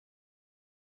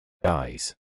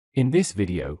Guys, in this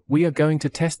video, we are going to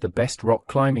test the best rock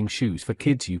climbing shoes for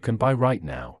kids you can buy right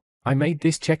now. I made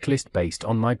this checklist based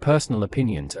on my personal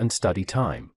opinions and study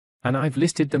time, and I've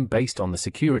listed them based on the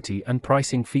security and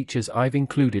pricing features I've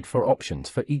included for options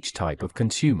for each type of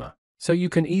consumer, so you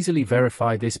can easily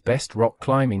verify this best rock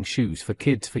climbing shoes for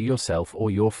kids for yourself or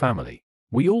your family.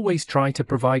 We always try to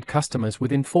provide customers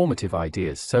with informative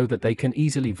ideas so that they can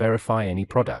easily verify any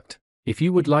product. If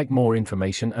you would like more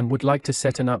information and would like to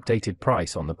set an updated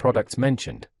price on the products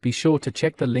mentioned, be sure to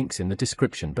check the links in the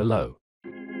description below.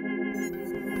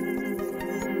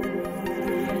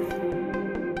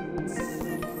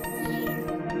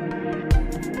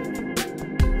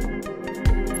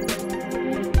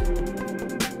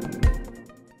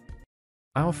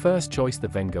 Our first choice, the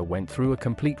Venga, went through a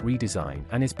complete redesign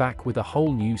and is back with a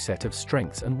whole new set of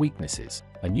strengths and weaknesses.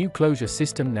 A new closure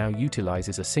system now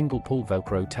utilizes a single pull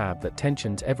Velcro tab that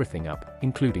tensions everything up,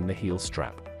 including the heel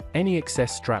strap. Any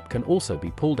excess strap can also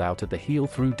be pulled out at the heel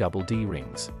through double D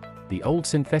rings. The old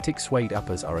synthetic suede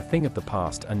uppers are a thing of the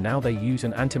past, and now they use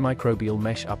an antimicrobial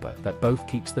mesh upper that both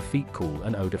keeps the feet cool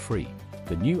and odor-free.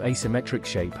 The new asymmetric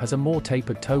shape has a more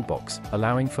tapered toe box,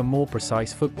 allowing for more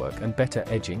precise footwork and better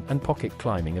edging and pocket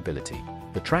climbing ability.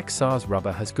 The Trax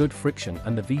rubber has good friction,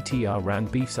 and the VTR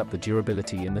Rand beefs up the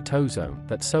durability in the toe zone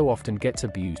that so often gets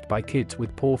abused by kids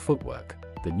with poor footwork.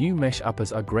 The new mesh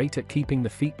uppers are great at keeping the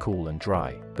feet cool and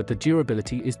dry, but the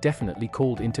durability is definitely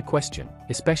called into question,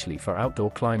 especially for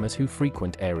outdoor climbers who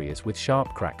frequent areas with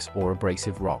sharp cracks or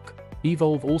abrasive rock.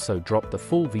 Evolve also dropped the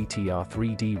full VTR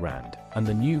 3D Rand, and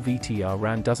the new VTR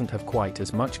Rand doesn't have quite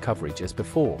as much coverage as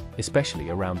before, especially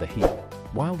around the heel.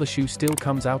 While the shoe still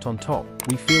comes out on top,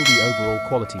 we feel the overall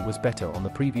quality was better on the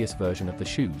previous version of the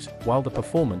shoes, while the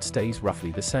performance stays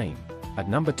roughly the same. At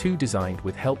number 2, designed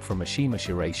with help from Ashima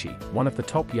Shiraishi, one of the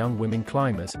top young women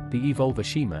climbers, the Evolve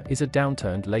Ashima is a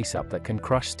downturned lace-up that can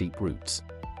crush steep roots.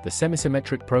 The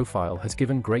semisymmetric profile has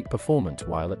given great performance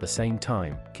while at the same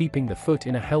time keeping the foot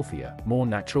in a healthier, more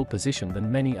natural position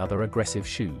than many other aggressive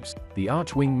shoes. The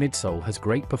arch-wing midsole has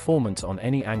great performance on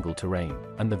any angle terrain,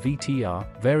 and the VTR,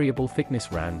 variable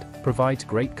thickness Rand, provides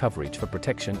great coverage for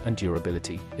protection and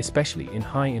durability, especially in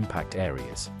high-impact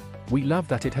areas. We love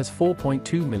that it has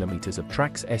 4.2 mm of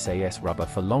Trax SAS rubber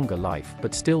for longer life,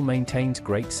 but still maintains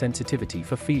great sensitivity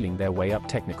for feeling their way up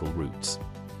technical routes.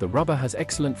 The rubber has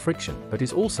excellent friction, but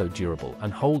is also durable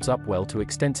and holds up well to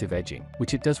extensive edging,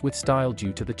 which it does with style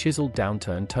due to the chiseled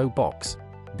downturned toe box.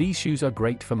 These shoes are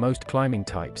great for most climbing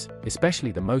types,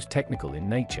 especially the most technical in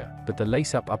nature, but the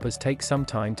lace-up uppers take some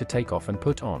time to take off and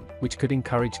put on, which could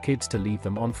encourage kids to leave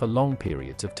them on for long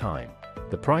periods of time.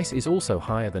 The price is also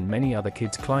higher than many other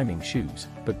kids' climbing shoes,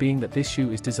 but being that this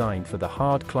shoe is designed for the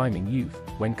hard climbing youth,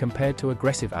 when compared to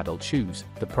aggressive adult shoes,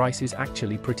 the price is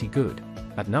actually pretty good.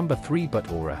 At number 3,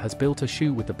 Aura has built a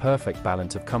shoe with the perfect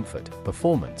balance of comfort,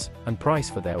 performance, and price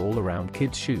for their all-around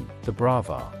kids shoe, the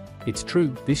Brava. It's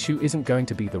true, this shoe isn't going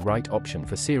to be the right option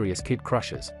for serious kid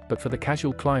crushers, but for the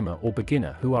casual climber or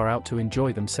beginner who are out to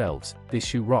enjoy themselves, this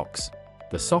shoe rocks.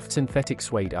 The soft synthetic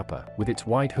suede upper, with its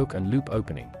wide hook and loop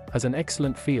opening, has an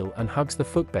excellent feel and hugs the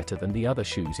foot better than the other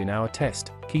shoes in our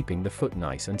test, keeping the foot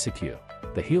nice and secure.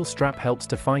 The heel strap helps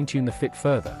to fine-tune the fit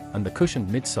further, and the cushioned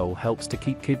midsole helps to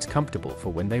keep kids comfortable for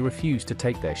when they refuse to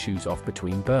take their shoes off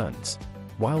between burns.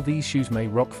 While these shoes may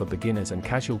rock for beginners and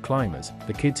casual climbers,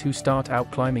 the kids who start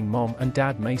out climbing, mom and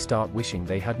dad may start wishing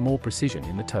they had more precision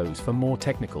in the toes for more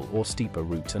technical or steeper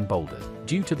routes and boulders.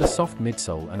 Due to the soft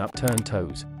midsole and upturned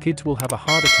toes, kids will have a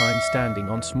harder time standing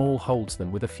on small holds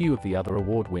than with a few of the other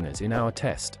award winners in our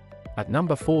test. At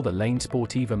number 4, the Lane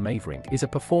Sportiva Maverink is a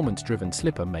performance-driven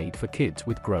slipper made for kids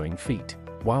with growing feet.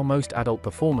 While most adult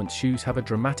performance shoes have a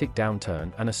dramatic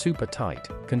downturn and a super tight,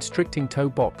 constricting toe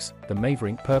box, the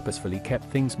Maverink purposefully kept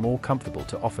things more comfortable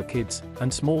to offer kids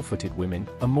and small-footed women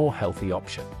a more healthy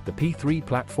option. The P3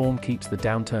 platform keeps the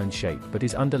downturned shape but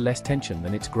is under less tension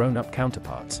than its grown-up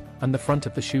counterparts, and the front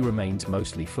of the shoe remains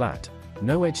mostly flat.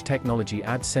 No-edge technology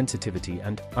adds sensitivity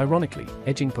and, ironically,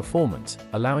 edging performance,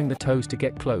 allowing the toes to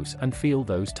get close and feel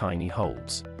those tiny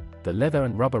holds. The leather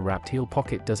and rubber-wrapped heel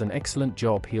pocket does an excellent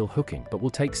job heel hooking, but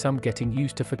will take some getting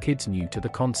used to for kids new to the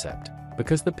concept.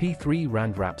 Because the P3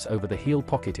 Rand wraps over the heel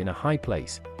pocket in a high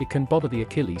place, it can bother the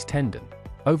Achilles tendon.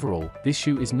 Overall, this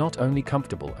shoe is not only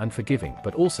comfortable and forgiving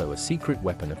but also a secret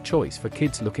weapon of choice for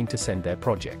kids looking to send their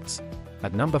projects.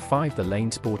 At number 5, the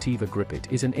Lane Sportiva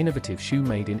Gripit is an innovative shoe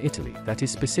made in Italy that is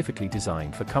specifically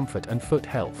designed for comfort and foot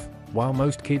health. While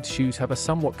most kids' shoes have a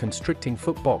somewhat constricting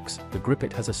foot box, the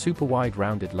Gripit has a super wide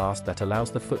rounded last that allows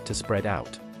the foot to spread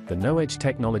out. The no-edge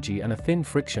technology and a thin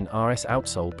friction RS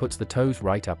outsole puts the toes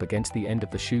right up against the end of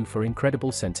the shoe for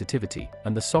incredible sensitivity,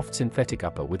 and the soft synthetic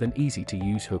upper with an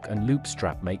easy-to-use hook and loop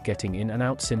strap make getting in and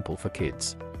out simple for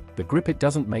kids. The Gripit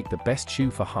doesn't make the best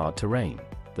shoe for hard terrain.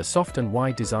 The soft and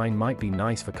wide design might be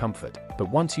nice for comfort, but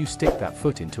once you stick that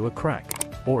foot into a crack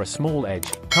or a small edge,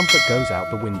 comfort goes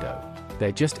out the window.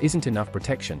 There just isn't enough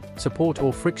protection, support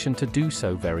or friction to do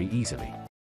so very easily.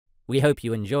 We hope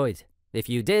you enjoyed. If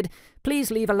you did,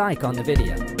 please leave a like on the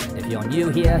video. If you're new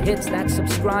here, hit that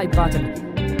subscribe button.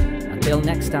 Until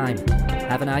next time,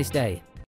 have a nice day.